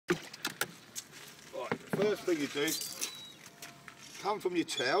first thing you do is come from your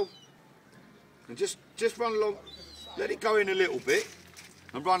tail and just run along, let it go in a little bit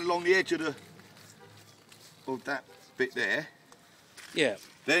and run along the edge of that bit there. Yeah.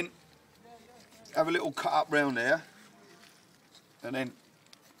 Then have a little cut up round there and then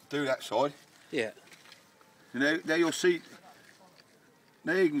do that side. Yeah. And there you'll see,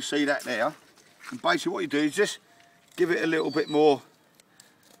 there you can see that there. And basically what you do is just give it a little bit more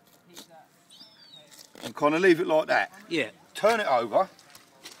and kind of leave it like that. Yeah. Turn it over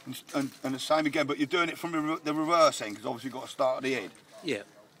and the same again, but you're doing it from the reverse end because obviously you've got to start at the end. Yeah.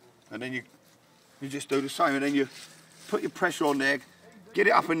 And then you just do the same, and then you put your pressure on there, get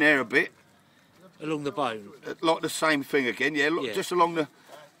it up in there a bit. Along the bone. Like the same thing again, yeah. Look, yeah. Just along the,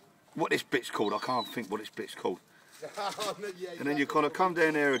 what this bit's called, I can't think what this bit's called. And then you kind of come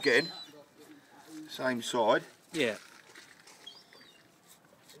down there again, same side. Yeah.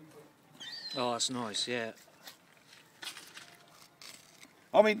 Oh, that's nice, yeah.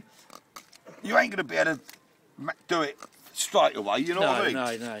 I mean, you ain't going to be able to do it straight away, you know what I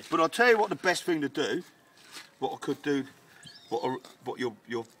mean? No. But I'll tell you what the best thing to do, what I could do, what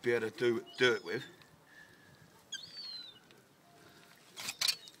you'll be able to do it with.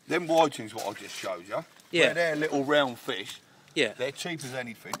 Them whitings, what I just showed you, Yeah. they're little round fish. Yeah. They're cheap as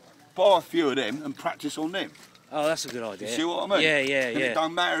anything. Buy a few of them and practice on them. Oh, that's a good idea. You see what I mean? Yeah. It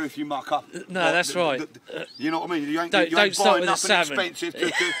don't matter if you muck up. No, that's right. You know what I mean? You ain't Don't buying start with nothing the salmon.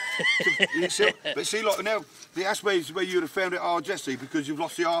 expensive. You see, but see, like now, that's where you would have found it hard, Jesse, because you've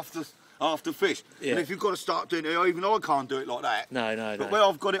lost the after fish. Yeah. And if you've got to start doing it, even I can't do it like that. No. But where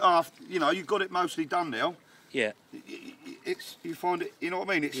I've got it after, you know, you've got it mostly done now. Yeah. You find it, you know what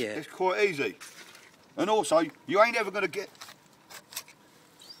I mean? It's Yeah. quite easy. And also, you ain't ever going to get.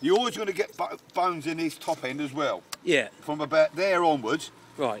 You're always going to get bones in this top end as well. Yeah. From about there onwards.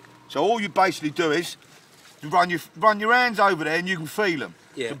 Right. So all you basically do is you run your hands over there and you can feel them.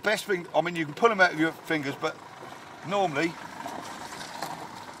 Yeah. The best thing, I mean, you can pull them out of your fingers, but normally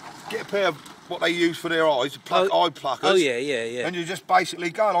get a pair of what they use for their eyes, eye pluckers. Oh yeah. And you just basically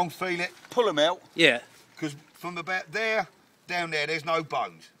go along, feel it, pull them out. Yeah. Because from about there down there, there's no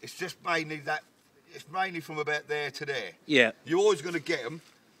bones. It's just mainly that. It's mainly from about there to there. Yeah. You're always going to get them.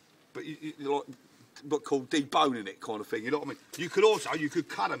 But you're like what's called deboning it kind of thing, you know what I mean? You could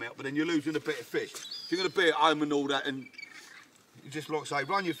cut them out, but then you're losing a bit of fish. If you're going to be at home and all that, and you just like say,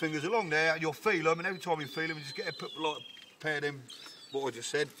 run your fingers along there, you'll feel them, and every time you feel them, you just get a pair of them, what I just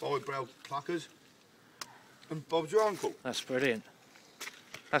said, eyebrow pluckers, and Bob's your uncle. That's brilliant.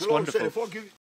 That's Like I wonderful. said, if I give